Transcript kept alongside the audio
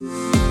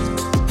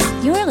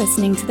You're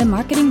listening to the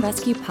Marketing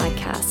Rescue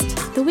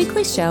Podcast, the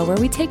weekly show where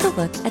we take a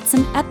look at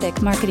some epic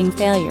marketing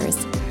failures,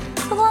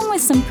 along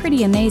with some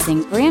pretty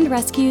amazing brand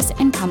rescues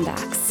and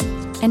comebacks.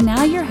 And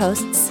now your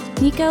hosts,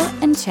 Nico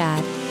and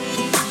Chad.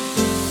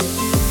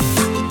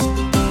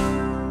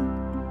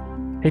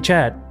 Hey,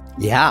 Chad.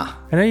 Yeah.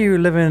 I know you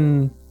live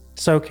in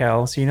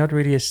SoCal, so you're not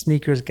really a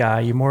sneakers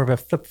guy. You're more of a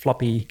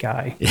flip-floppy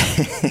guy.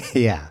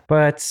 Yeah.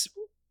 But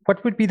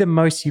what would be the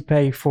most you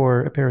pay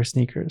for a pair of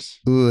sneakers?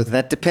 Ooh,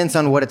 that depends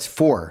on what it's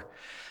for.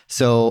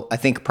 So I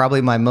think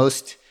probably my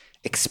most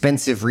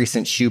expensive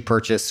recent shoe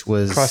purchase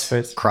was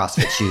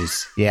CrossFit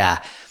shoes.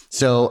 Yeah.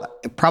 So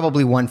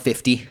probably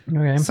 $150,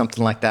 okay,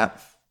 something like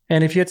that.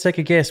 And if you had to take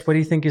a guess, what do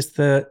you think is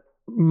the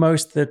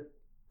most that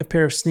a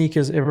pair of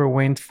sneakers ever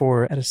went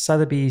for at a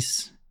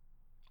Sotheby's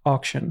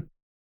auction?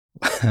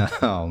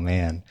 Oh,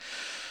 man.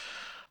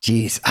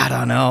 Geez, I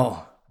don't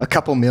know. A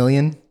couple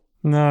million?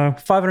 No,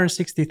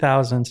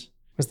 560,000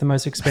 was the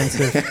most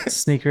expensive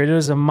sneaker. It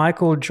was a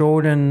Michael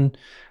Jordan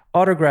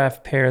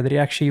autograph pair that he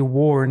actually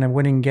wore in a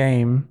winning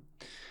game.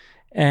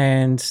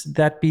 And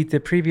that beat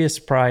the previous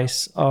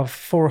price of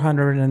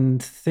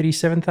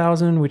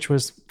 437,000, which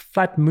was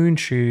Flat Moon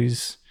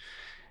shoes,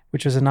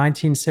 which was a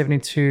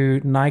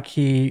 1972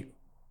 Nike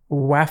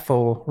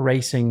waffle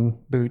racing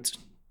boot.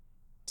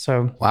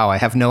 So wow, I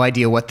have no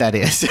idea what that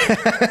is.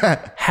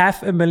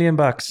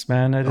 $500,000,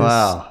 man. It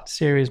is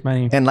serious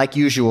money. And like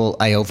usual,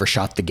 I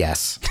overshot the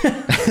guess.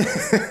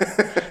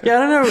 Yeah,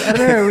 I don't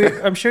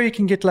know. I'm sure you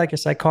can get like a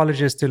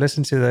psychologist to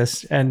listen to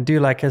this and do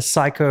like a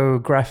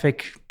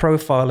psychographic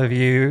profile of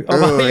you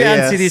while you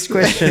answer these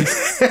questions.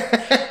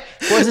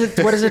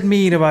 What does it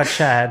mean about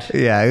Chad?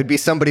 Yeah, it would be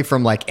somebody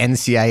from like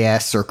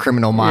NCIS or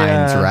Criminal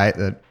Minds, right?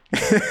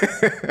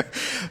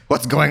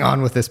 What's going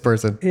on with this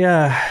person?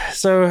 Yeah.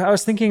 So I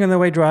was thinking on the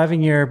way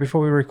driving here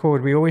before we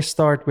record, we always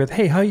start with,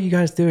 hey, how are you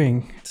guys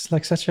doing? It's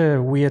like such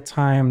a weird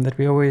time that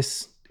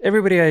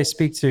everybody I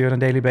speak to on a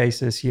daily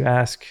basis, you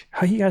ask,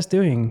 how are you guys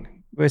doing?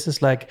 Versus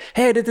like,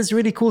 hey, I did this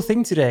really cool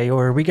thing today,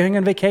 or we're going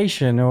on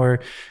vacation, or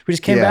we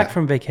just came back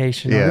from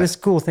vacation, or this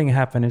cool thing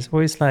happened. It's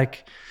always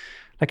like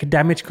a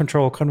damage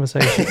control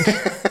conversation.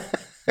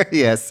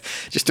 Yes.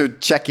 Just to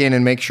check in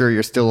and make sure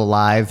you're still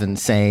alive and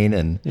sane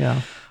and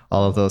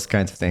all of those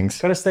kinds of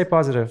things. Got to stay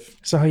positive.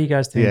 So how are you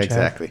guys doing, Yeah, Chad?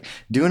 exactly.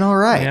 Doing all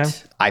right. Yeah.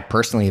 I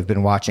personally have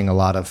been watching a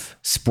lot of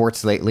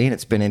sports lately, and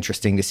it's been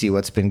interesting to see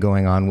what's been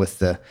going on with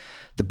the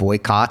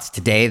boycotts.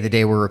 Today, the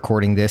day we're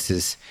recording this,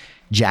 is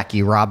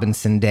Jackie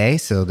Robinson Day.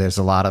 So there's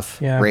a lot of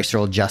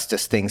racial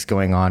justice things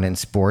going on in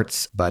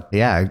sports. But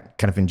yeah, I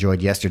kind of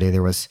enjoyed yesterday.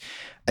 There was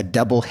a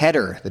double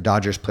header. The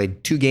Dodgers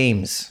played 2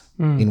 games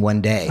in one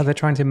day. Are they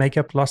trying to make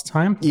up lost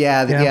time?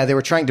 Yeah, they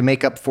were trying to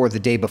make up for the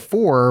day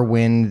before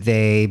when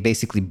they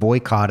basically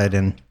boycotted,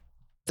 and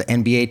the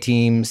NBA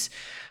teams,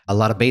 a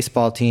lot of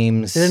baseball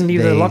teams. They didn't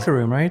leave the locker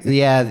room, right?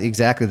 Yeah,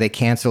 exactly. They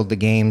canceled the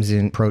games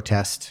in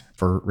protest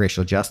for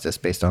racial justice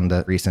based on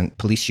the recent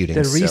police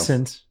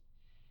shootings.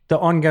 The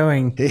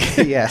ongoing.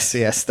 Yes,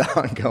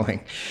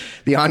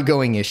 the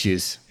ongoing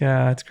issues.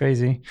 Yeah, it's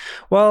crazy.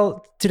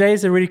 Well, today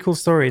is a really cool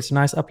story. It's a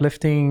nice,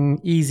 uplifting,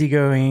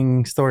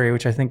 easygoing story,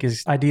 which I think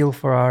is ideal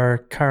for our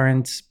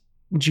current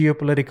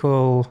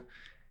geopolitical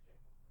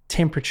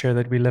temperature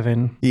that we live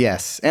in.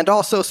 Yes, and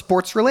also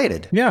sports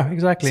related. Yeah,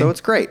 exactly. So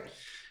it's great.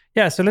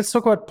 Yeah, so let's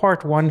talk about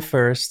part 1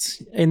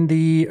 first. In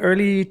the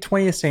early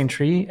 20th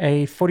century,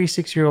 a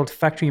 46-year-old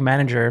factory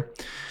manager,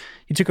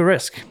 he took a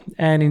risk.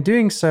 And in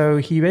doing so,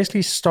 he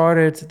basically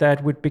started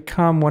that would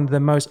become one of the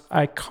most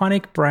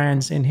iconic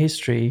brands in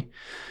history.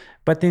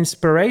 But the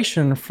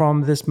inspiration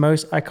from this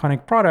most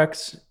iconic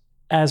products,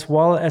 as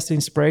well as the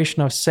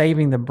inspiration of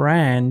saving the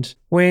brand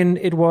when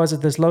it was at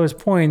this lowest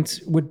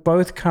point, would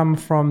both come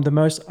from the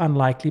most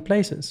unlikely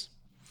places.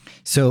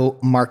 So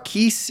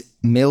Marquis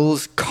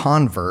Mills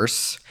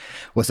Converse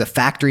was a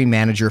factory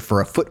manager for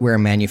a footwear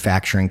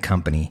manufacturing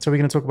company. So we're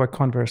going to talk about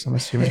Converse, I'm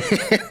assuming.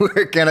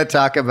 We're going to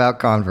talk about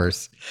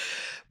Converse.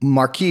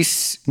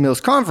 Marquis Mills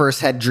Converse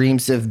had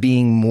dreams of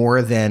being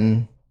more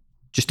than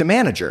just a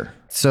manager.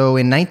 So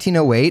in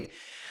 1908,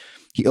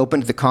 he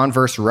opened the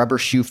Converse Rubber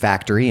Shoe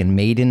factory in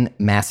Malden,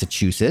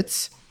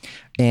 Massachusetts.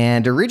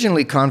 And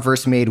originally,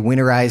 Converse made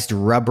winterized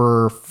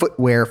rubber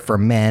footwear for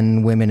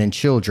men, women, and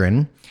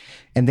children.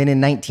 And then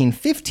in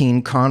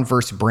 1915,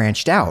 Converse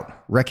branched out,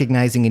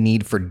 recognizing a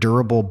need for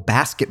durable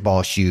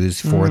basketball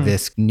shoes for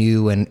this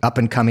new and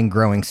up-and-coming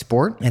growing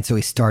sport. And so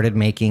he started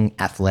making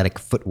athletic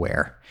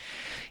footwear.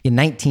 In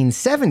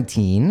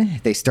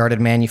 1917, they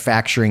started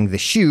manufacturing the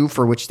shoe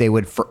for which they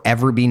would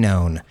forever be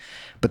known.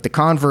 But the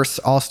Converse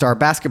All-Star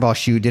basketball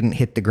shoe didn't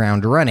hit the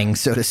ground running,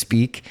 so to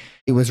speak.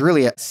 It was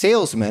really a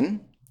salesman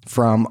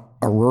from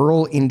a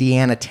rural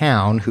Indiana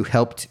town who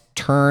helped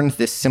turn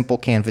this simple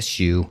canvas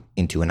shoe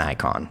into an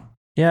icon.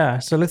 Yeah,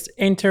 so let's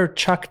enter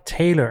Chuck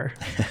Taylor.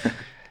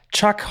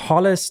 Chuck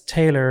Hollis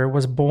Taylor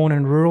was born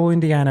in rural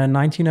Indiana in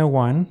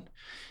 1901.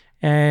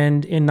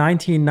 And in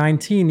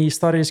 1919, he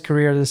started his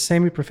career as a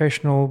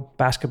semi-professional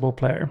basketball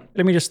player.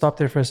 Let me just stop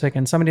there for a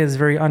second. Somebody that's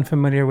very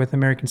unfamiliar with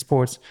American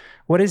sports.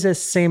 What is a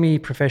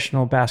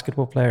semi-professional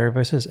basketball player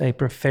versus a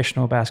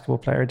professional basketball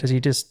player? Does he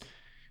just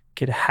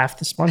get half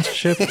the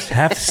sponsorship,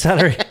 half the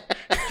salary?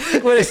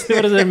 What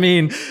does it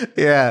mean?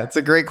 Yeah, it's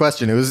a great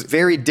question. It was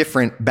very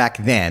different back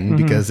then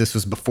because this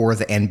was before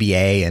the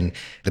NBA and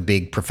the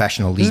big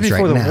professional leagues right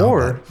now. This is before the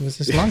war. It was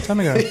just a long time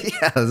ago.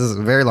 Yeah, this is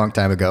a very long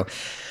time ago.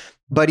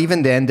 But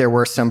even then, there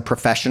were some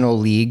professional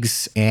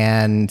leagues,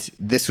 and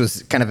this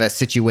was kind of a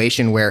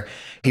situation where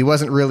he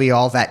wasn't really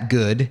all that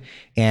good,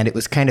 and it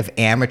was kind of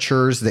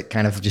amateurs that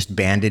kind of just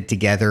banded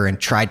together and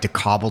tried to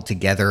cobble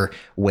together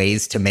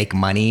ways to make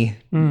money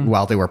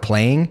while they were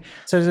playing.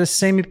 So it's a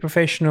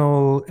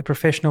semi-professional, a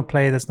professional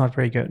player that's not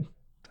very good.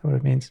 That's what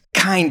it means.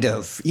 Kind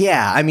of,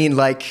 yeah. I mean,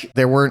 like,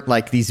 there weren't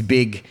like these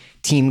big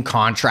team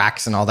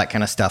contracts and all that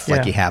kind of stuff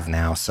like you have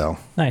now, so.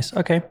 Nice,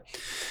 okay.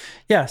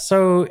 Yeah,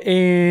 so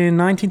in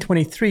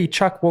 1923,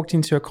 Chuck walked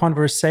into a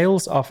Converse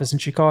sales office in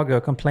Chicago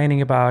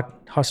complaining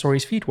about how sore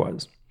his feet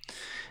was.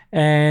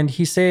 And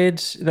he said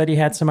that he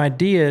had some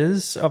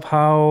ideas of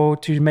how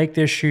to make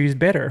their shoes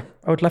better.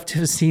 I would love to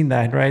have seen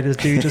that, right? This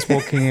dude just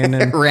walking in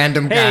and...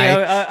 Random guy.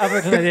 Hey, I've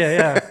got an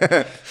idea,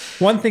 yeah.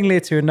 One thing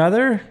led to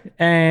another,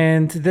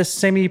 and this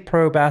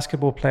semi-pro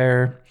basketball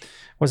player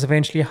was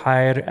eventually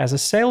hired as a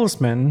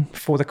salesman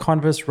for the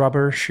Converse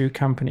Rubber Shoe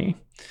company.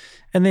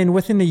 And then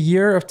within a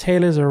year of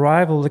Taylor's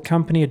arrival, the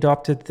company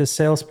adopted the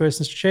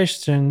salesperson's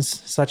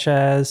suggestions, such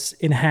as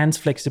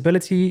enhanced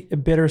flexibility,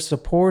 better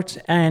support,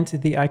 and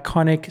the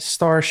iconic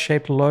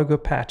star-shaped logo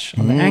patch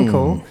on the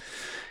ankle,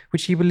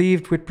 which he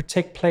believed would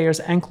protect players'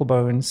 ankle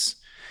bones.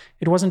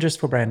 It wasn't just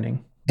for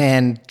branding.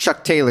 And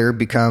Chuck Taylor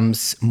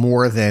becomes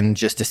more than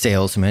just a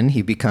salesman.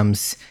 He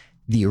becomes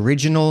the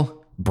original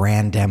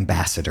brand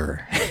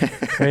ambassador.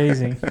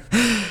 Crazy.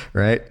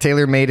 Right?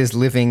 Taylor made his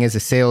living as a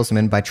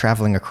salesman by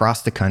traveling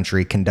across the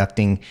country,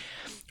 conducting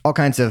all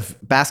kinds of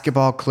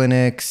basketball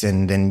clinics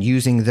and then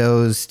using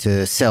those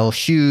to sell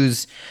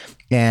shoes.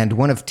 And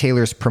one of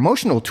Taylor's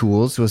promotional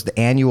tools was the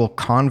annual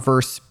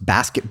Converse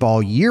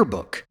Basketball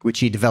Yearbook, which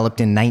he developed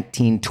in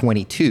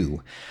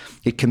 1922.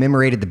 It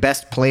commemorated the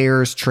best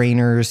players,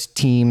 trainers,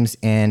 teams,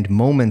 and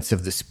moments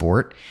of the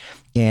sport,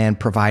 and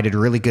provided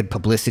really good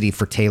publicity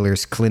for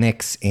Taylor's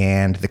clinics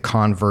and the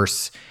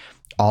Converse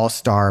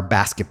All-Star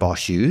basketball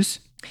shoes.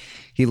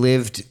 He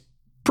lived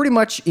pretty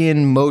much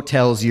in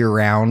motels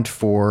year-round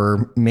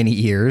for many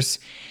years,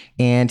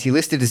 and he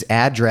listed his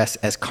address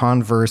as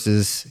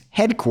Converse's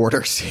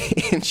headquarters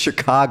in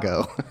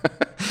Chicago.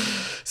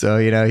 So,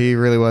 he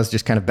really was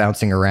just kind of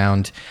bouncing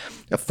around.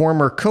 A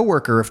former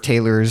coworker of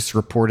Taylor's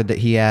reported that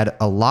he had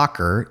a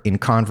locker in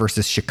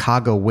Converse's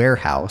Chicago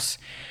warehouse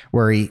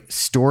where he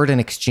stored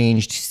and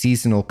exchanged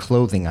seasonal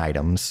clothing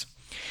items.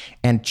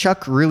 And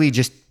Chuck really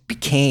just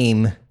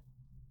became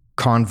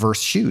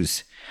Converse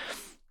shoes.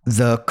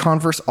 The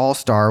Converse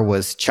All-Star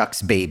was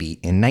Chuck's baby.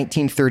 In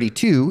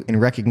 1932, in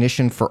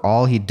recognition for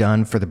all he'd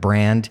done for the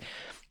brand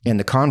and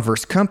the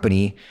Converse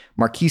company,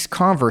 Marquise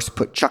Converse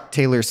put Chuck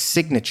Taylor's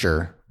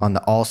signature on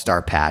the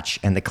All-Star patch,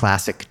 and the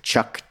classic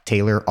Chuck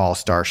Taylor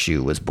All-Star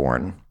shoe was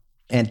born.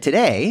 And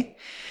today,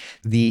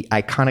 the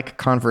iconic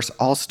Converse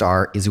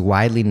All-Star is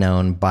widely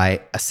known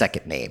by a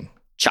second name,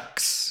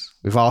 Chuck's.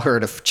 We've all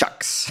heard of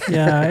Chuck's.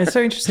 Yeah, it's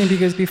so interesting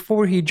because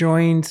before he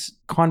joined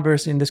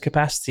Converse in this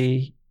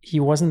capacity, he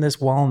wasn't this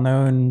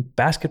well-known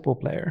basketball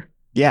player.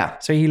 Yeah.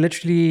 So he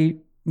literally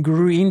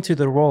grew into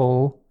the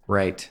role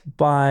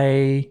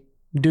by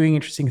doing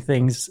interesting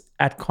things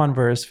at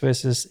Converse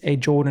versus a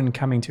Jordan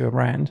coming to a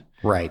brand.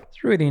 Right.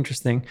 It's really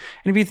interesting.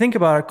 And if you think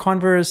about it,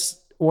 Converse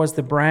was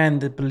the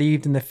brand that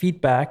believed in the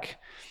feedback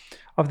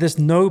of this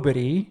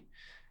nobody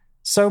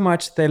so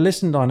much they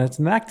listened on it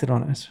and acted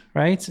on it,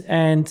 right?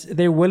 And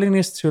their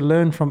willingness to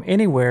learn from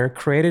anywhere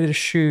created a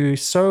shoe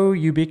so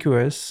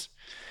ubiquitous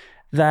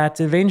that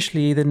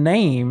eventually the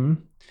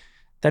name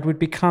that would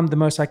become the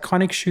most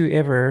iconic shoe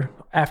ever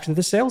after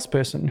the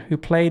salesperson who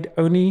played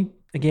only,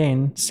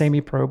 again,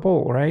 semi-pro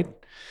ball, right?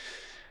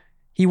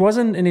 He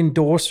wasn't an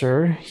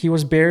endorser. He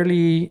was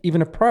barely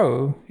even a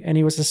pro. And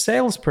he was a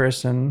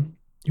salesperson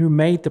who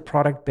made the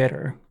product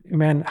better.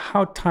 Man,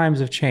 how times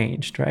have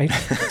changed, right?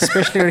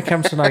 Especially when it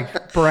comes to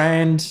like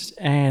brands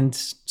and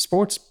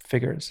sports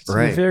figures. It's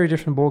a very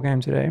different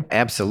ballgame today.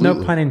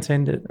 Absolutely. No pun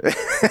intended.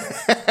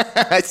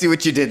 I see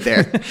what you did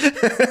there.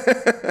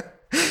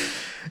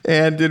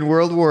 And in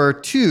World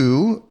War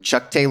II,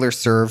 Chuck Taylor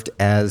served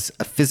as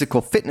a physical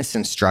fitness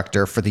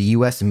instructor for the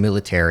U.S.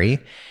 military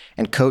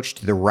and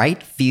coached the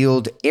Wright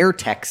Field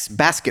Airtex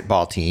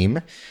basketball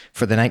team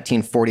for the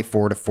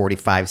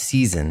 1944-45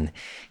 season.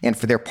 And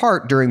for their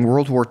part, during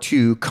World War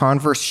II,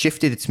 Converse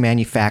shifted its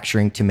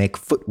manufacturing to make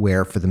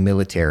footwear for the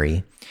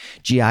military.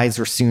 GIs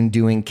were soon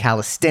doing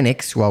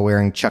calisthenics while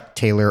wearing Chuck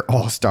Taylor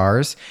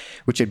All-Stars,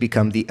 which had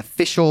become the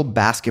official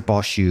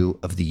basketball shoe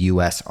of the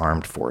U.S.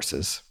 Armed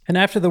Forces. And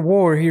after the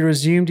war, he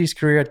resumed his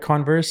career at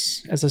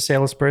Converse as a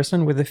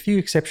salesperson with a few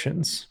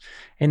exceptions.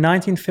 In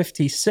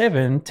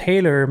 1957,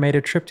 Taylor made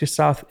a trip to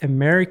South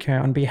America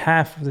on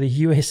behalf of the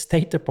US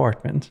State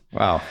Department.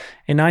 Wow.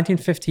 In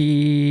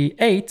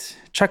 1958,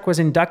 Chuck was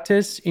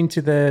inducted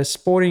into the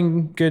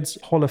Sporting Goods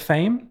Hall of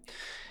Fame.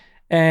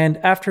 And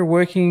after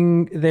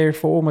working there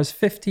for almost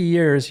 50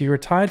 years, he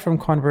retired from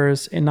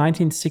Converse in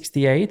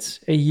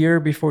 1968, a year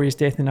before his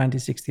death in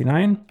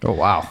 1969. Oh,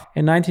 wow.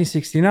 In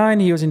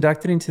 1969, he was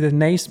inducted into the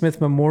Naismith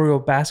Memorial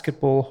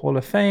Basketball Hall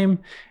of Fame.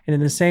 And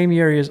in the same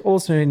year, he was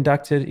also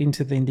inducted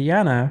into the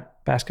Indiana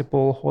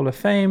Basketball Hall of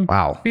Fame.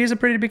 Wow. He's a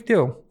pretty big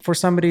deal for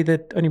somebody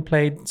that only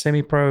played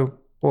semi-pro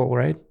ball,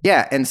 right?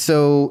 Yeah. And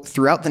so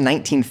throughout the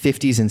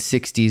 1950s and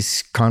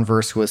 60s,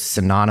 Converse was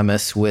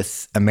synonymous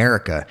with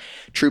America.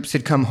 Troops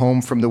had come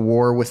home from the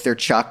war with their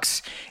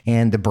Chucks,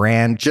 and the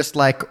brand, just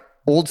like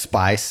Old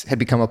Spice, had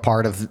become a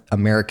part of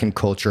American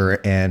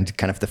culture and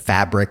kind of the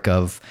fabric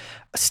of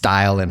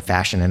style and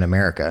fashion in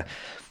America.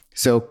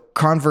 So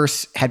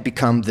Converse had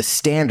become the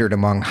standard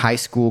among high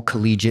school,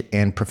 collegiate,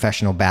 and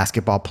professional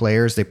basketball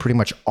players. They pretty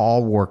much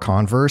all wore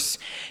Converse.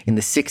 In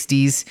the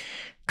 60s,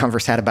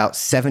 Converse had about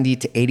 70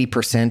 to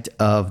 80%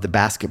 of the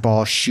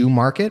basketball shoe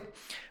market,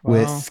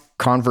 with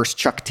Converse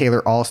Chuck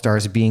Taylor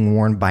All-Stars being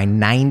worn by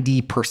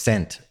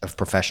 90% of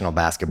professional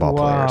basketball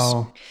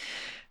players.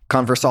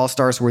 Converse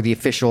All-Stars were the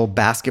official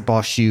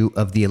basketball shoe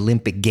of the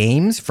Olympic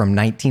Games from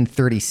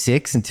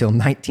 1936 until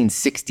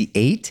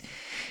 1968.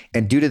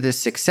 And due to the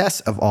success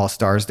of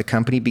All-Stars, the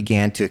company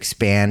began to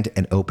expand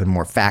and open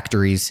more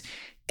factories,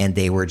 and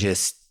they were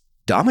just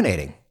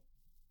dominating.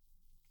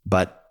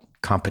 But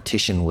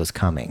competition was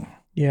coming.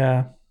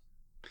 Yeah.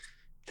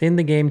 Then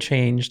the game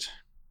changed.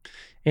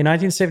 In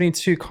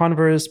 1972,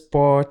 Converse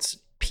bought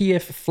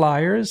PF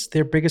Flyers,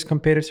 their biggest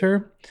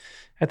competitor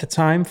at the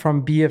time,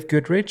 from BF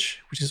Goodrich,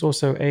 which is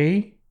also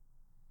a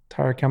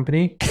tire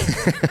company,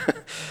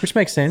 which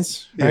makes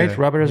sense, right? Yeah.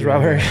 Rubber is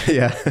rubber.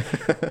 Yeah.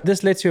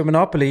 This led to a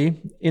monopoly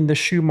in the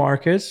shoe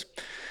market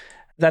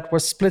that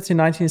was split in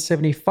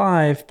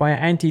 1975 by an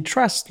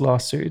antitrust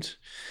lawsuit.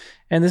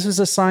 And this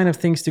was a sign of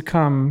things to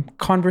come.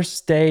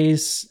 Converse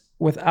days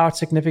without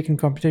significant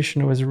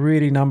competition was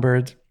really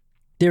numbered.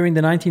 During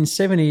the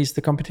 1970s,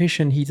 the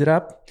competition heated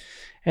up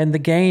and the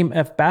game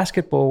of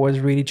basketball was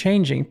really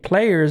changing.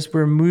 Players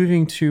were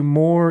moving to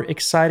more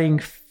exciting,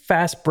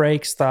 fast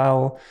break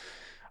style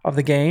of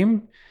the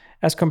game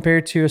as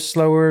compared to a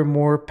slower,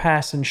 more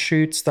pass and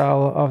shoot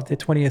style of the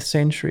 20th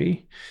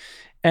century.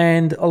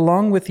 And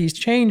along with these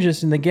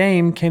changes in the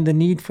game came the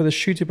need for the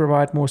shoe to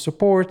provide more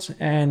support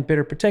and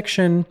better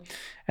protection.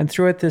 And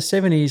throughout the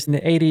 70s and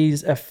the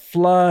 80s, a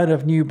flood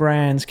of new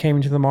brands came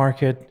into the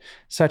market,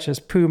 such as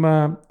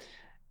Puma,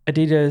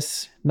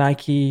 Adidas,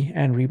 Nike,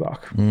 and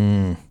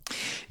Reebok.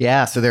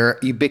 Yeah, so their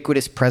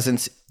ubiquitous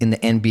presence in the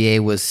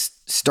NBA was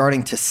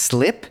starting to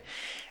slip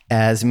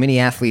as many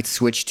athletes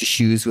switched to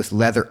shoes with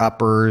leather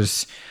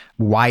uppers,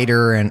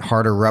 wider and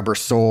harder rubber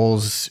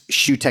soles.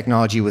 Shoe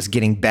technology was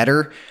getting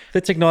better. The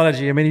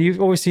technology, I mean,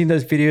 you've always seen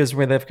those videos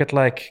where they've got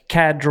like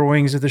CAD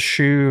drawings of the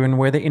shoe and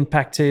where the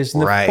impact is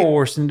and the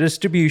force and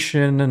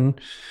distribution.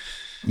 And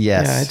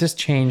yeah, it just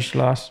changed a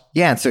lot.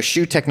 Yeah, and so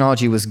shoe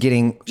technology was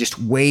getting just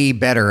way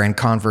better and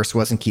Converse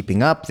wasn't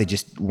keeping up. They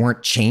just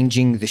weren't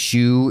changing the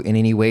shoe in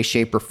any way,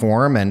 shape, or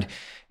form. And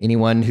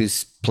anyone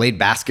who's played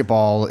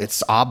basketball,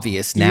 it's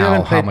obvious now. You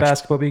haven't played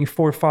basketball being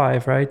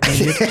 4'5", right? I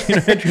mean,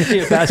 you're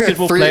really a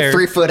basketball player.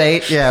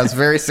 3'8". Yeah, I was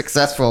very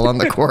successful on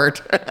the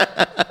court.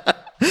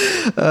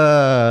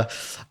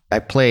 I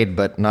played,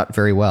 but not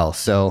very well.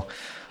 So,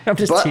 I'm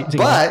just teasing.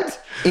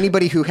 But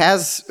anybody who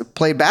has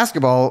played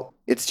basketball,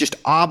 it's just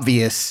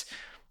obvious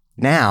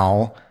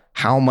now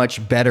how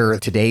much better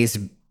today's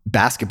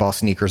basketball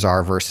sneakers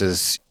are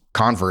versus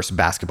Converse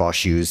basketball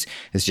shoes.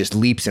 Is just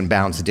leaps and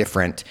bounds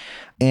different.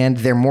 And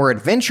their more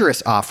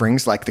adventurous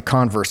offerings, like the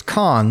Converse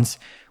Cons,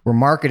 were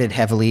marketed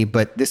heavily,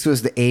 but this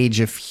was the age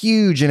of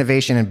huge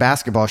innovation in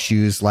basketball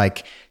shoes,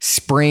 like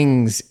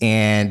springs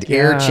and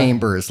air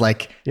chambers,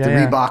 like the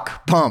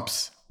Reebok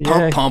pumps.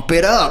 Pump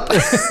it up.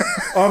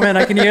 Oh man,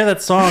 I can hear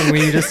that song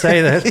when you just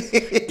say that.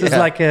 It's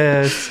like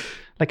a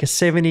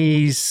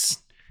 70s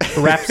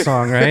rap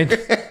song, right?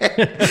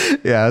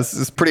 Yeah,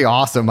 it's pretty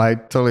awesome. I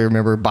totally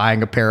remember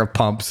buying a pair of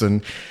pumps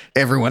and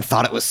everyone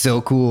thought it was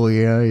so cool.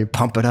 You know, you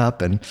pump it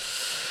up and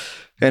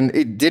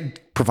it did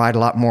provide a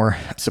lot more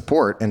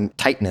support and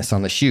tightness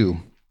on the shoe.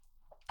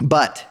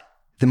 But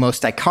the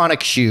most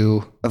iconic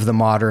shoe of the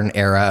modern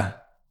era,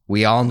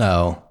 we all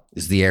know,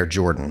 is the Air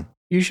Jordan.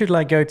 You should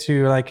go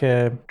to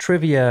a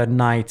trivia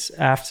night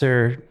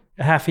after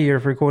half a year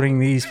of recording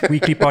these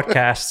weekly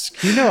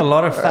podcasts. You know a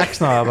lot of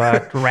facts now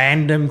about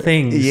random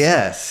things.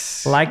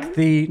 Yes. Like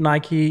the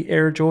Nike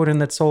Air Jordan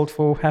that sold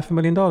for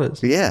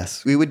 $500,000.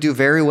 Yes, we would do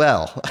very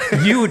well.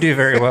 You would do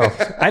very well.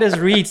 I just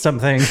read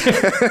something.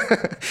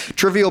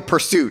 Trivial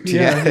Pursuit.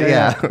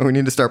 Yeah. We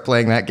need to start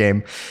playing that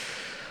game.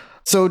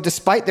 So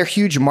despite their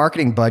huge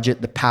marketing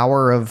budget, the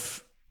power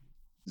of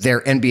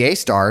their NBA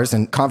stars,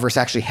 and Converse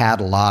actually had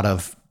a lot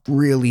of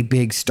really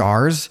big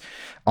stars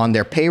on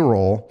their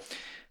payroll,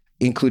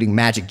 including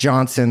Magic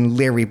Johnson,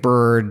 Larry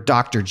Bird,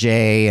 Dr.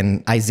 J,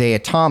 and Isaiah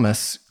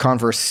Thomas,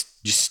 Converse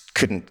just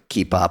couldn't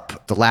keep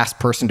up. The last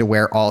person to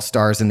wear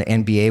All-Stars in the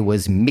NBA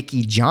was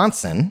Mickey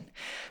Johnson,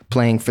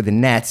 playing for the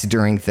Nets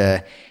during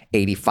the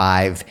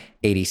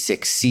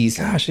 85-86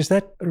 season. Gosh, is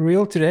that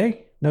real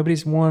today?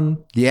 Nobody's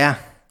worn... Yeah.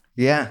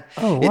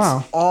 Oh, wow.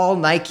 It's all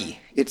Nike.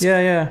 It's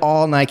Yeah.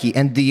 all Nike.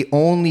 And the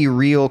only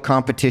real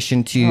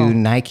competition to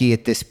Nike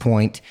at this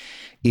point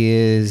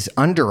is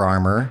Under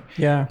Armour.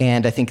 Yeah.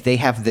 And I think they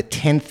have the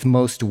 10th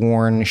most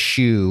worn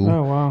shoe.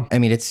 Oh, wow. I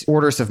mean, it's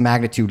orders of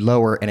magnitude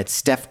lower, and it's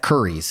Steph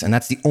Curry's. And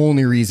that's the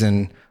only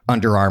reason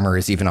Under Armour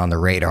is even on the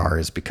radar,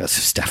 is because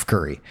of Steph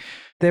Curry.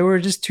 They were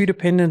just too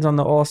dependent on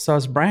the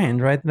All-Stars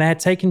brand, right? They had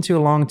taken too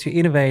long to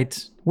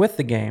innovate with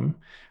the game.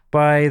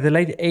 By the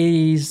late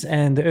 80s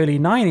and the early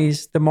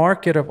 90s, the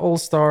market of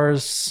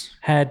All-Stars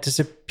had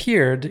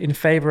disappeared in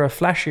favor of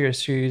flashier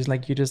shoes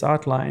like you just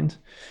outlined.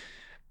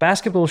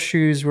 Basketball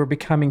shoes were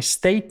becoming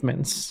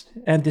statements,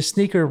 and the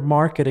sneaker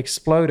market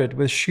exploded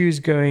with shoes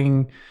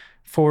going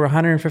for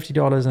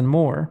 $150 and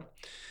more.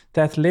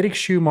 The athletic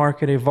shoe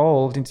market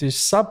evolved into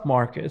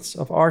sub-markets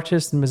of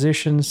artists and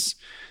musicians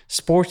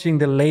sporting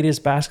the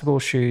latest basketball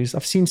shoes.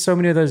 I've seen so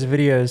many of those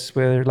videos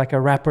where like a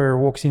rapper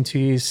walks into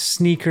his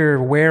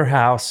sneaker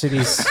warehouse. It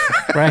is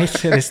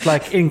right. And it's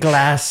like in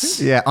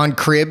glass. Yeah, on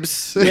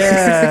cribs.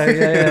 Yeah,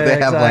 they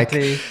have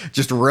exactly. like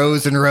just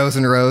rows and rows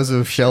and rows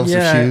of shelves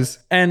of shoes.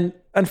 And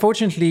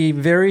unfortunately,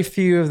 very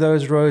few of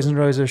those rows and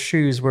rows of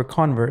shoes were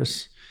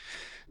Converse.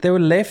 They were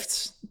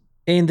left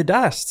in the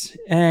dust.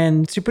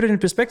 And to put it in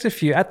perspective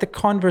for you, at the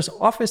Converse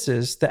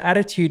offices, the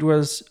attitude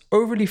was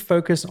overly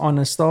focused on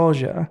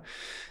nostalgia.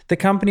 The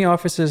company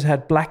offices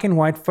had black and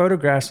white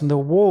photographs on the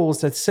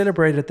walls that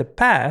celebrated the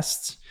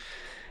past.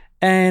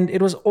 And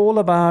it was all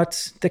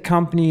about the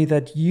company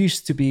that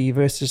used to be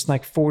versus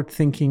like forward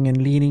thinking and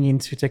leaning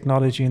into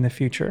technology in the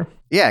future.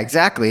 Yeah,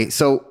 exactly.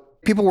 So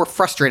people were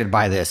frustrated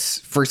by this.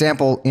 For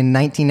example, in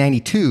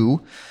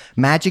 1992,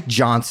 Magic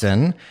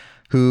Johnson,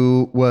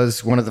 who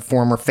was one of the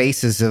former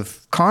faces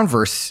of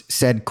Converse,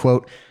 said,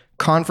 quote,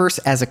 "Converse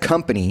as a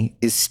company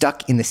is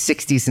stuck in the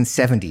 60s and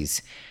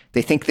 70s.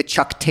 They think the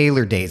Chuck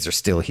Taylor days are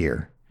still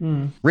here."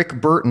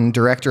 Rick Burton,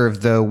 director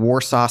of the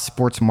Warsaw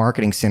Sports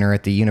Marketing Center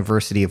at the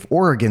University of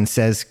Oregon,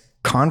 says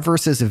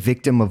Converse is a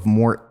victim of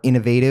more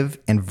innovative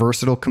and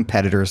versatile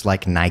competitors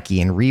like Nike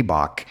and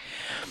Reebok.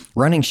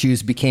 Running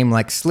shoes became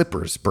like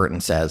slippers, Burton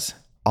says.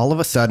 All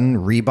of a sudden,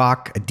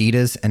 Reebok,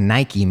 Adidas, and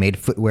Nike made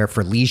footwear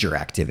for leisure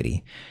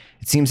activity.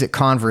 It seems that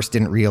Converse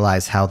didn't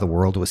realize how the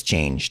world was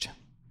changed.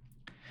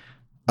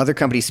 Other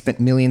companies spent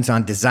millions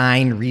on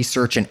design,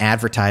 research, and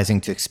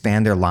advertising to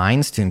expand their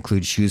lines to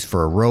include shoes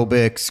for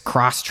aerobics,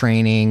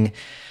 cross-training,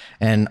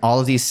 and all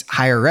of these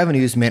higher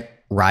revenues meant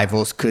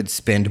rivals could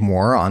spend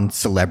more on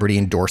celebrity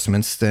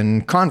endorsements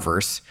than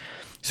Converse.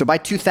 So by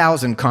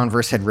 2000,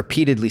 Converse had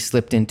repeatedly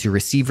slipped into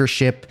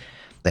receivership.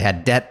 They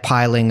had debt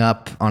piling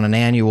up on an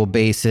annual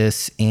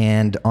basis,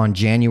 and on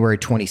January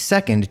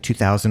 22nd,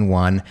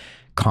 2001,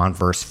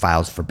 Converse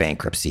files for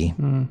bankruptcy.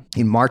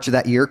 In March of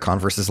that year,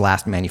 Converse's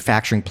last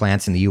manufacturing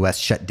plants in the U.S.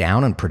 shut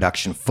down and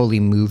production fully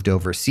moved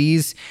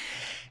overseas.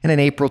 And in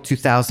April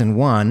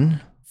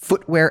 2001,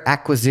 Footwear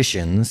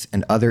Acquisitions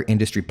and other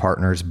industry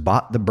partners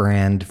bought the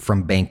brand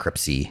from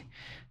bankruptcy.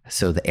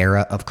 So the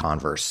era of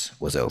Converse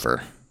was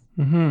over.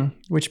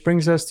 Which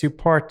brings us to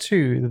part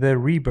two, the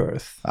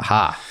rebirth.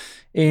 Aha.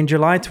 In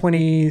July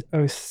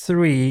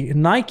 2003,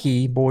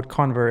 Nike bought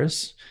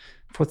Converse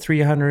for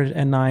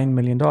 $309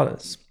 million.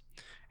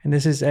 And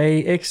this is a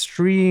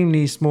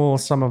extremely small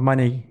sum of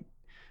money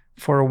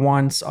for a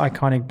once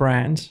iconic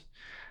brand.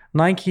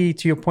 Nike,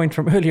 to your point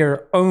from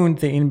earlier, owned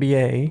the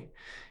NBA,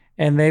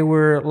 and they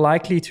were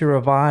likely to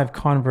revive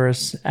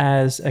Converse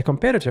as a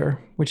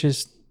competitor, which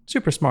is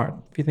super smart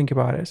if you think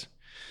about it.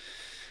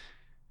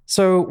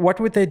 So what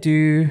would they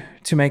do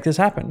to make this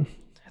happen?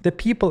 The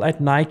people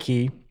at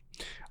Nike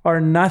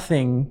are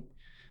nothing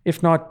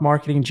if not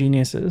marketing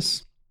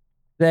geniuses.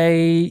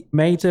 They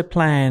made a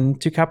plan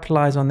to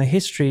capitalize on the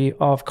history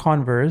of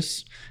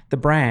Converse, the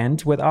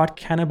brand, without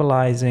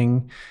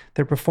cannibalizing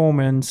their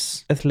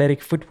performance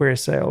athletic footwear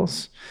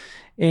sales.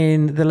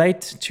 In the late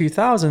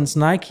 2000s,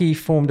 Nike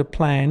formed a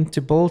plan to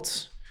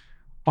build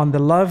on the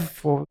love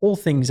for all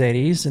things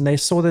 80s, and they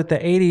saw that the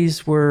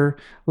 80s were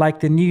like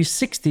the new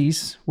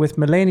 60s, with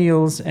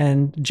millennials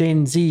and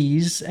Gen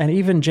Zs and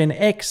even Gen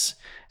X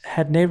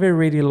had never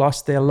really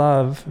lost their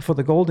love for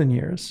the golden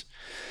years.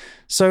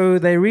 So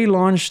they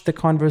relaunched the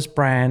Converse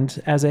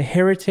brand as a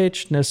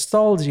heritage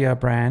nostalgia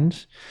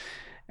brand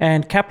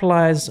and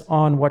capitalized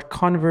on what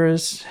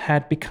Converse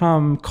had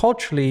become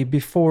culturally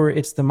before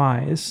its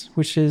demise,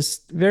 which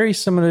is very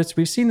similar to,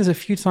 we've seen this a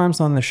few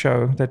times on the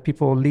show, that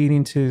people lean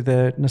into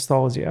the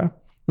nostalgia.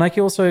 Nike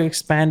also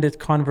expanded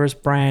Converse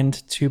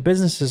brand to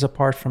businesses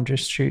apart from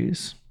just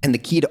shoes. And the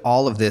key to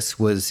all of this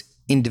was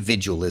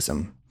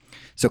individualism.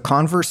 So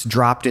Converse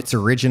dropped its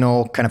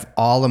original kind of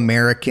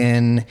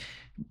all-American,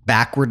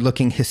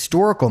 backward-looking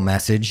historical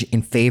message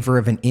in favor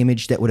of an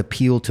image that would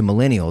appeal to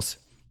millennials: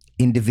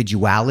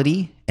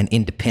 individuality and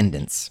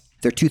independence.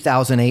 Their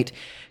 2008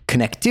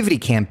 connectivity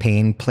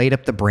campaign played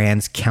up the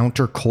brand's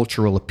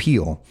countercultural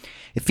appeal.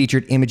 It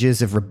featured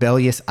images of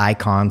rebellious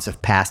icons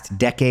of past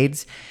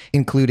decades,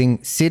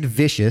 including Sid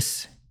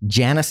Vicious,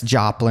 Janis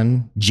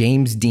Joplin,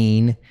 James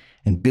Dean,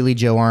 and Billy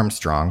Joe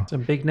Armstrong.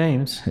 Some big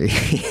names.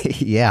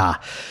 Yeah.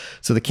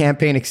 So the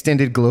campaign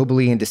extended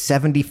globally into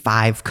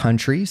 75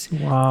 countries.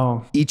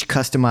 Wow. Each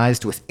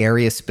customized with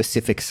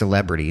area-specific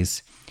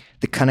celebrities.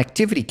 The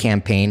connectivity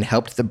campaign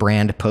helped the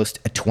brand post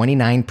a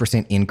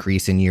 29%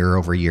 increase in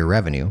year-over-year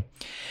revenue.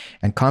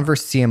 And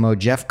Converse CMO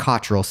Jeff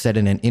Cottrell said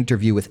in an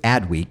interview with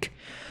Adweek,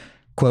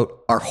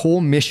 quote, "Our whole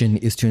mission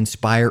is to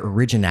inspire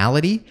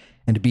originality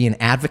and be an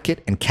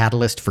advocate and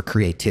catalyst for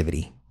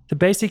creativity." The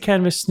basic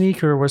canvas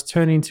sneaker was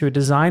turned into a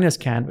designer's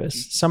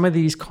canvas. Some of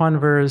these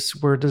Converse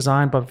were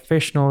designed by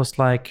professionals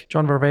like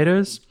John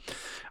Varvatos.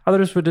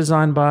 Others were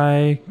designed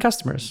by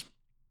customers.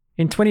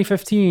 In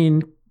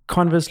 2015,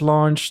 Converse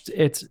launched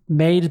its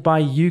Made by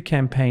You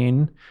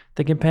campaign.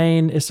 The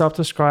campaign is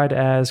self-described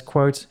as,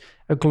 quote,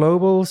 "a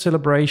global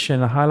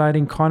celebration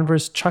highlighting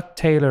Converse Chuck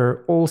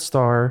Taylor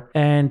All-Star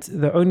and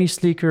the only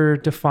sneaker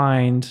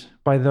defined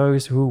by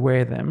those who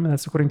wear them."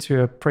 That's according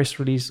to a press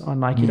release on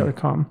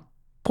Nike.com.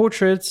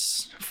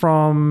 Portraits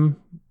from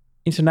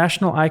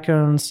international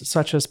icons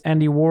such as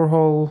Andy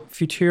Warhol,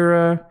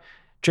 Futura,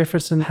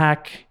 Jefferson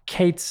Hack,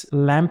 Kate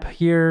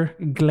Lampier,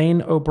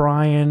 Glenn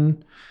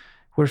O'Brien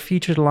were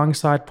featured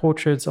alongside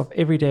portraits of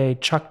everyday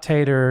Chuck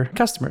Taylor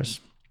customers.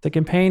 The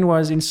campaign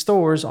was in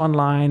stores,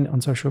 online,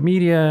 on social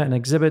media, and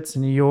exhibits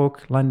in New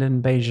York,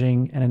 London,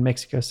 Beijing, and in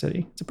Mexico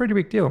City. It's a pretty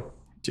big deal.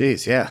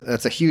 Jeez, yeah,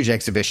 that's a huge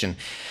exhibition.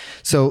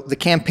 So the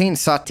campaign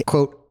sought to,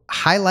 quote,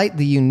 "highlight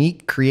the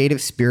unique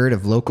creative spirit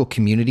of local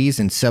communities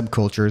and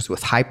subcultures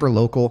with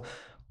hyper-local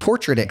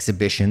portrait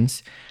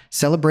exhibitions,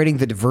 celebrating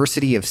the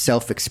diversity of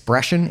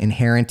self-expression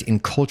inherent in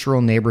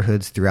cultural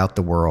neighborhoods throughout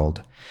the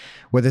world.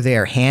 Whether they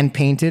are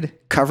hand-painted,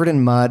 covered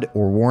in mud,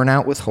 or worn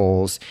out with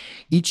holes,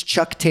 each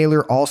Chuck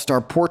Taylor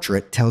All-Star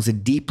portrait tells a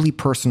deeply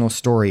personal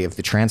story of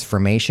the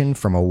transformation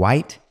from a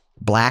white,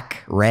 black,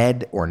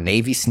 red, or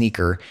navy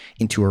sneaker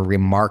into a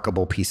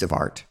remarkable piece of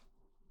art."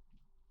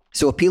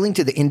 So appealing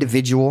to the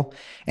individual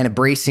and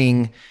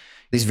embracing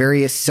these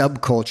various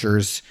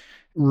subcultures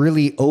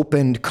really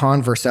opened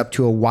Converse up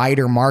to a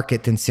wider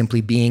market than simply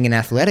being an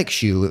athletic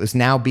shoe. It was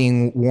now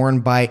being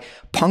worn by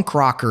punk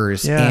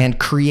rockers and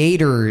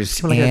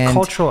creators. Like a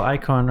cultural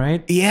icon,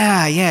 right?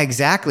 Yeah,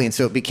 exactly. And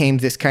so it became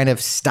this kind of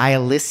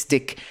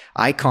stylistic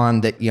icon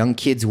that young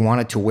kids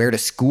wanted to wear to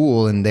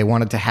school, and they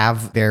wanted to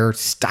have their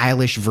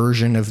stylish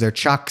version of their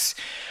Chucks.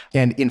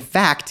 And in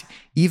fact,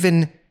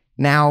 even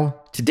now,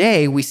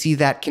 today, we see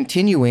that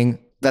continuing.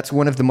 That's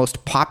one of the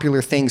most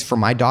popular things for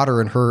my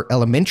daughter in her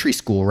elementary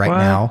school right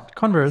now.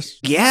 Converse.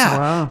 Yeah.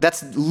 Wow.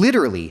 That's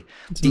literally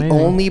the amazing.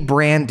 only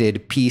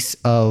branded piece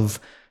of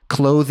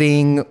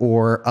clothing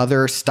or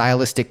other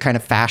stylistic kind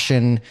of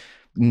fashion,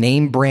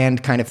 name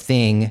brand kind of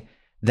thing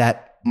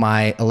that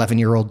my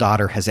 11-year-old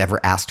daughter has ever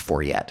asked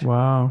for yet.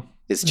 Wow.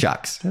 Is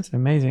Chuck's. That's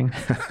amazing.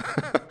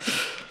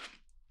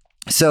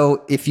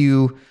 So if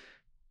you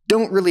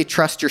don't really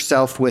trust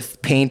yourself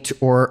with paint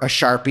or a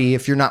Sharpie,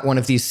 if you're not one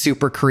of these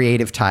super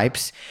creative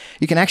types,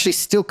 you can actually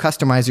still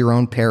customize your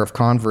own pair of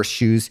Converse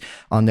shoes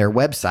on their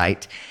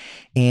website.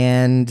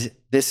 And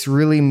this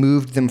really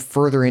moved them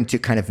further into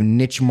kind of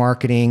niche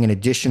marketing and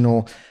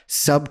additional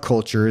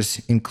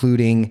subcultures,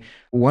 including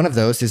one of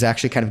those is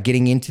actually kind of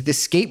getting into the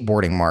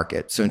skateboarding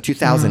market. So in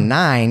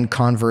 2009,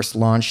 Converse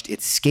launched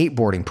its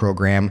skateboarding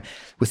program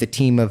with a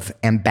team of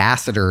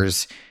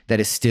ambassadors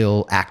that is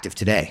still active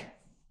today.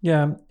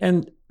 Yeah.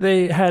 And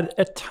they had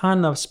a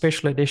ton of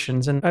special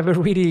editions, and I have a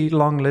really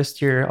long list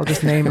here. I'll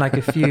just name like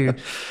a few.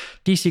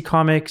 DC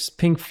Comics,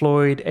 Pink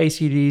Floyd,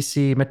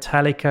 AC/DC,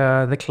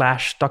 Metallica, The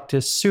Clash, Dr.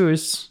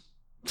 Seuss,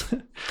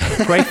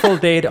 Grateful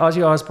Dead,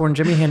 Ozzy Osbourne,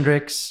 Jimi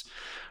Hendrix,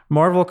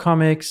 Marvel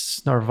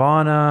Comics,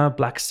 Nirvana,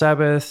 Black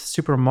Sabbath,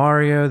 Super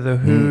Mario, The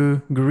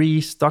Who,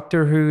 Grease,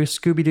 Doctor Who,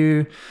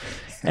 Scooby-Doo,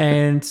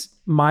 and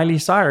Miley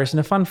Cyrus. And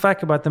a fun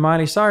fact about the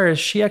Miley Cyrus,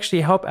 she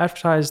actually helped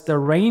advertise the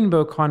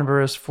Rainbow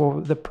Converse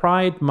for the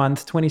Pride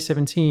Month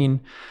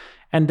 2017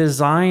 and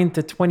designed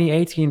the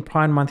 2018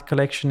 Pride Month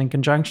collection in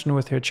conjunction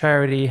with her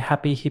charity,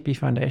 Happy Hippie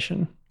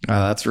Foundation.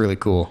 Oh, that's really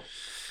cool.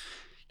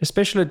 A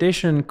special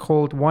edition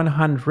called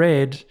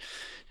 100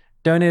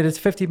 donated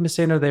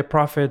 50% of their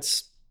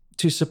profits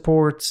to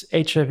support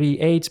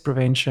HIV/AIDS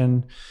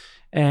prevention,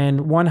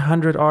 and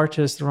 100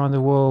 artists around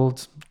the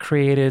world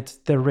created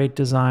the red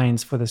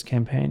designs for this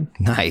campaign.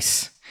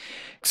 Nice.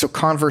 So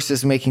Converse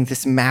is making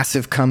this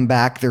massive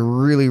comeback. They're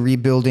really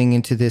rebuilding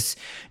into this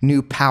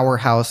new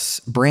powerhouse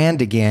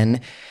brand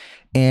again.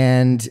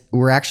 And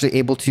we're actually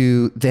able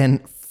to then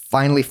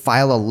finally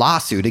file a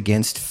lawsuit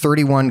against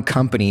 31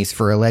 companies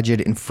for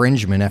alleged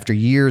infringement after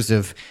years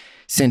of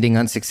sending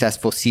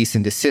unsuccessful cease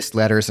and desist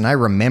letters. And I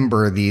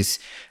remember these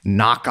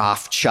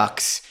knockoff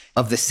Chucks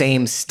of the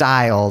same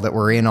style that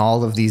were in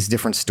all of these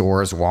different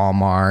stores,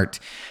 Walmart,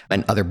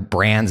 and other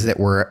brands that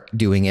were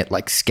doing it,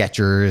 like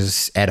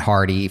Skechers, Ed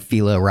Hardy,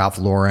 Fila, Ralph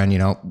Lauren. You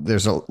know,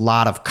 there's a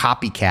lot of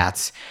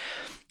copycats.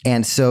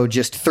 And so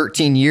just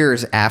 13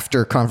 years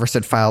after Converse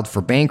had filed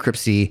for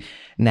bankruptcy,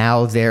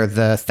 now they're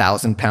the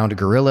 1,000-pound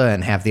gorilla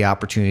and have the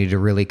opportunity to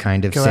really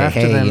kind of say,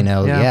 hey,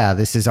 them.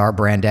 This is our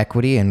brand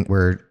equity and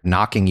we're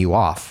knocking you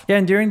off. Yeah,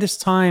 and during this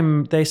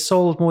time, they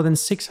sold more than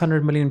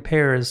 600 million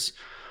pairs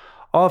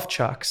of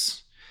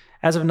Chucks.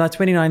 As of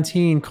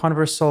 2019,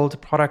 Converse sold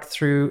product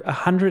through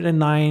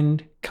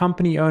 109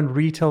 company-owned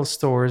retail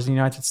stores in the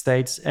United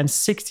States and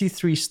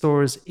 63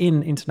 stores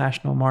in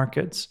international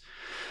markets.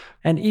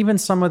 And even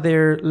some of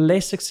their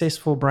less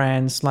successful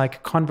brands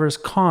like Converse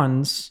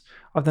Cons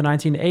of the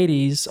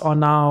 1980s are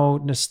now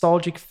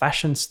nostalgic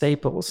fashion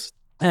staples.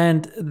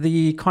 And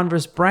the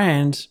Converse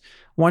brand,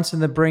 once on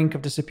the brink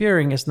of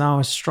disappearing, is now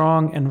a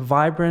strong and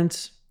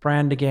vibrant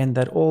brand again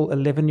that all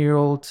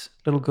 11-year-old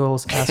little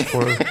girls ask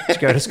for to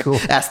go to school.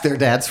 Ask their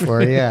dads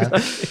for, yeah.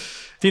 Exactly.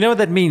 Do you know what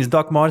that means?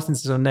 Doc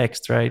Martens is on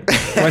next, right?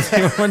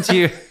 Once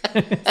you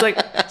it's like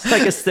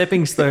a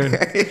stepping stone.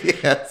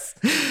 Yes.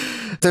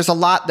 There's a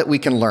lot that we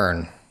can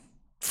learn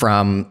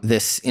from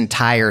this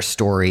entire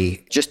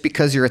story. Just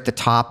because you're at the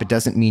top, it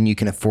doesn't mean you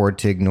can afford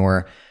to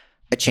ignore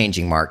a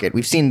changing market.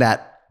 We've seen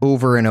that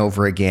over and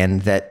over again,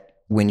 that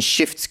when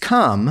shifts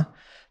come,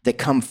 they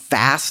come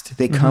fast,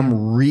 they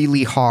come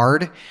really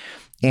hard.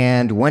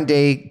 And one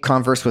day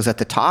Converse was at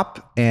the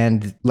top,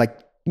 and like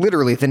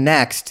literally the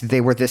next, they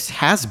were this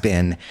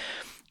has-been.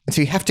 And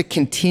so you have to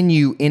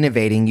continue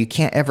innovating. You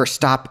can't ever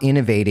stop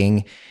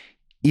innovating,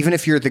 even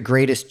if you're the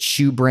greatest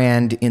shoe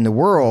brand in the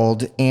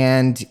world.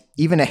 And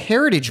even a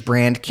heritage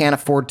brand can't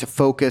afford to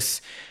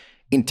focus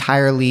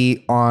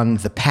entirely on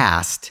the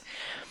past.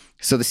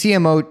 So the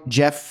CMO,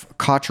 Jeff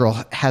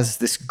Cottrell, has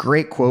this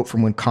great quote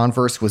from when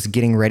Converse was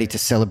getting ready to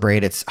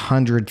celebrate its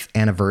 100th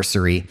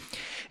anniversary.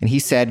 And he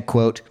said,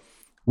 quote,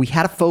 "We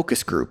had a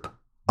focus group.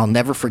 I'll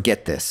never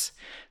forget this.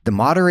 The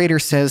moderator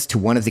says to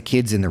one of the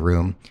kids in the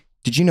room,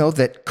 'Did you know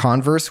that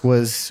Converse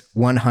was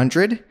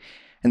 100?'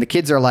 And the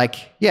kids are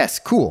like, 'Yes,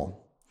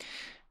 cool.'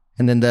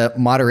 And then the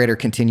moderator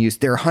continues,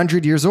 'They're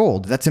 100 years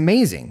old. That's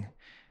amazing.'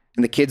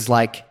 And the kid's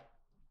like,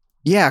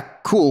 'Yeah,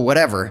 cool,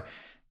 whatever.'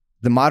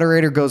 The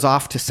moderator goes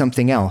off to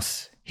something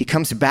else. He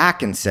comes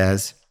back and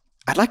says,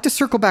 'I'd like to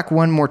circle back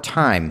one more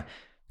time.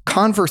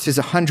 Converse is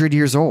 100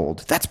 years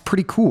old. That's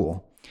pretty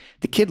cool.'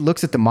 The kid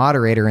looks at the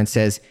moderator and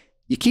says,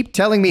 'You keep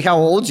telling me how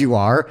old you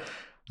are.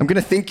 I'm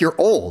going to think you're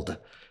old.'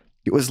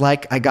 It was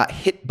like I got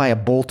hit by a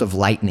bolt of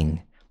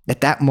lightning. At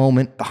that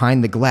moment,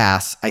 behind the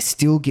glass, I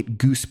still get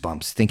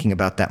goosebumps thinking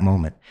about that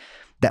moment.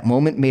 That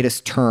moment made us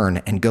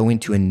turn and go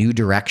into a new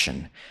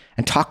direction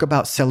and talk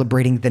about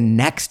celebrating the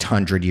next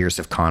 100 years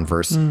of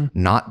Converse,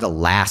 not the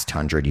last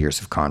 100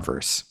 years of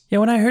Converse." Yeah,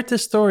 when I heard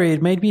this story,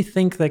 it made me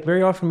think, like,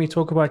 very often we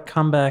talk about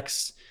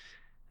comebacks,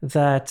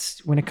 that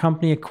when a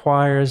company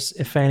acquires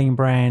a failing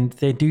brand,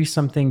 they do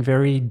something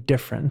very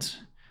different.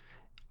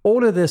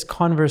 All of this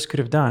Converse could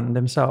have done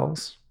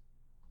themselves.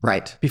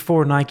 Right.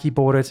 Before Nike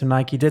bought it and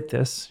Nike did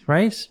this,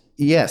 right?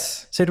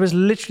 Yes. So it was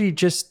literally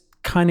just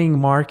cunning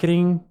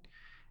marketing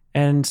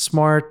and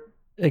smart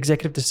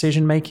executive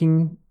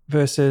decision-making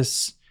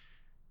versus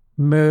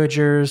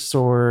mergers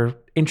or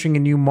entering a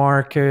new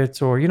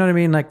market, or, you know what I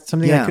mean? Like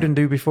something I couldn't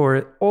do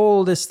before.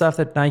 All this stuff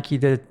that Nike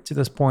did to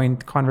this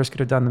point, Converse could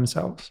have done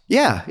themselves.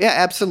 Yeah,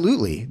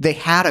 absolutely. They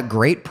had a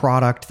great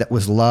product that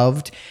was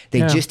loved.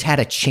 They just had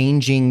a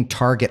changing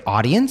target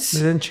audience.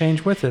 They didn't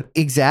change with it.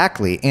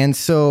 Exactly. And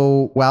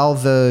so while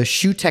the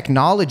shoe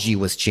technology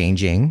was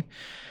changing,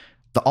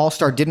 the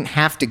All-Star didn't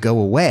have to go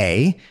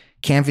away.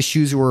 Canvas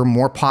shoes were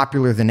more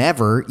popular than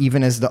ever,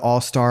 even as the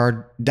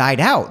All-Star died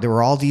out. There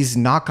were all these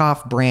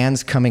knockoff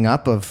brands coming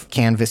up of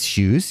canvas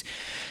shoes.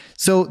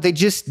 So they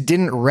just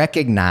didn't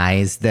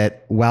recognize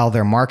that while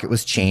their market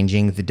was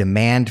changing, the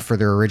demand for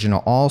their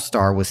original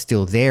All-Star was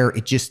still there.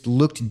 It just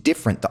looked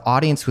different. The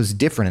audience was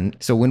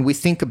different. So when we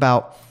think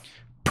about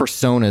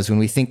personas, when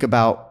we think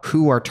about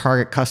who our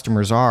target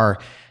customers are,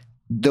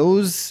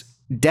 those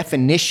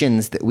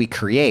definitions that we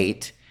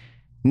create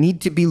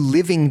need to be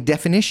living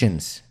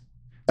definitions.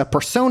 A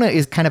persona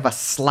is kind of a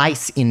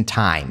slice in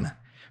time.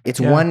 It's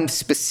one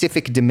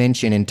specific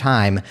dimension in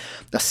time,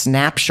 a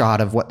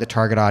snapshot of what the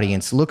target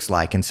audience looks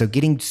like. And so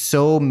getting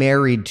so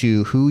married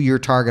to who your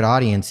target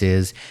audience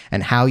is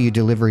and how you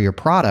deliver your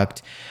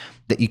product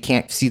that you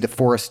can't see the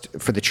forest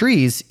for the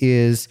trees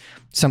is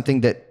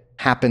something that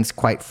happens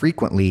quite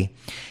frequently.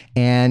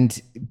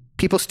 And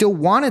people still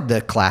wanted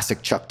the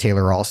classic Chuck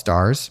Taylor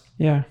All-Stars.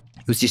 Yeah.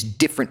 It was just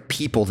different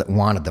people that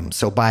wanted them.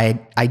 So by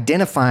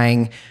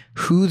identifying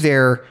who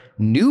their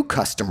new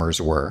customers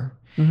were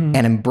and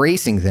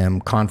embracing them,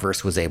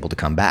 Converse was able to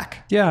come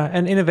back. Yeah,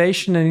 and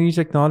innovation and new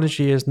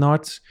technology is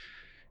not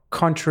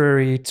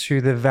contrary to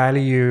the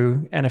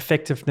value and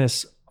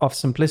effectiveness of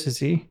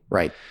simplicity.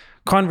 Right.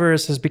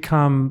 Converse has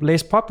become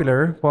less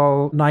popular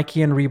while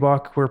Nike and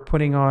Reebok were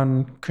putting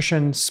on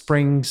cushions,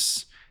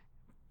 springs,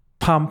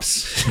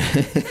 pumps,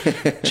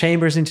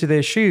 chambers into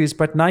their shoes.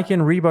 But Nike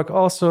and Reebok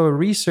also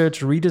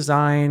research,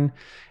 redesign,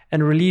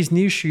 and release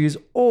new shoes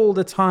all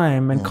the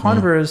time. And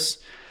Converse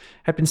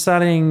had been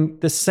selling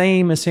the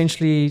same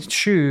essentially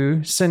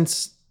shoe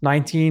since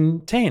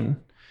 1910.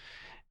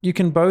 you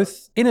can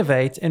both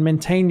innovate and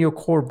maintain your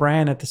core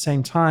brand at the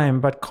same time,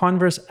 but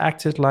Converse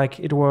acted like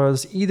it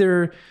was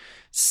either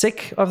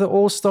sick of the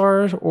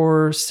All-Stars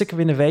or sick of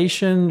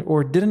innovation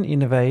or didn't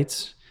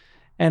innovate.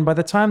 And by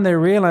the time they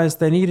realized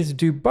they needed to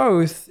do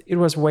both, it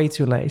was way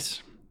too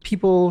late.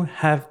 People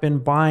have been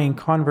buying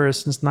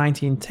Converse since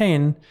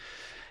 1910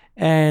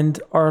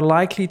 and are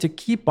likely to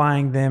keep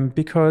buying them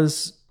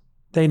because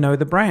they know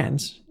the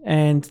brand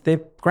and their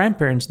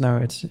grandparents know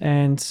it.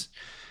 And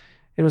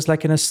it was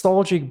like a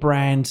nostalgic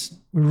brand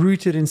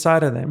rooted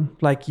inside of them.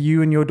 Like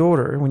you and your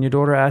daughter, when your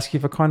daughter asked you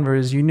for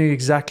Converse, you knew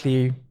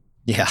exactly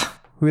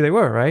who they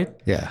were, right?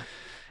 Yeah.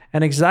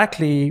 And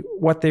exactly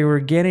what they were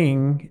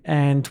getting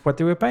and what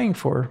they were paying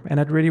for. And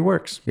that really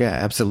works. Yeah,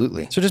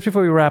 absolutely. So just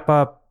before we wrap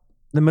up,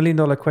 the $1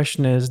 million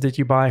question is, did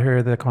you buy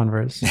her the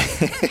Converse?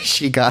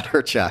 She got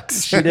her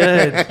Chucks. She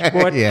did.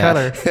 What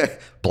color?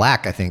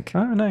 Black, I think.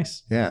 Oh,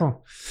 nice. Yeah.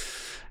 Cool.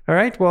 All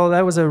right. Well,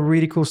 that was a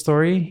really cool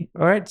story.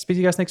 All right. Speak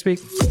to you guys next week.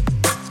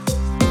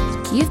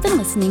 You've been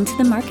listening to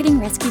the Marketing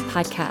Rescue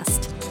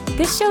Podcast.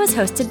 This show is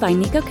hosted by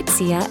Nico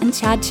Kutsia and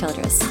Chad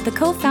Childress, the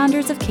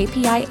co-founders of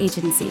KPI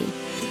Agency,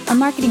 a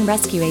marketing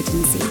rescue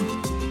agency.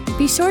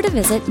 Be sure to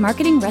visit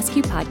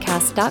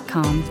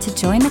marketingrescuepodcast.com to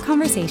join the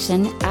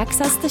conversation,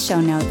 access the show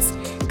notes,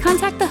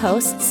 contact the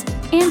hosts,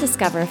 and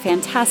discover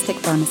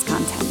fantastic bonus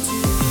content.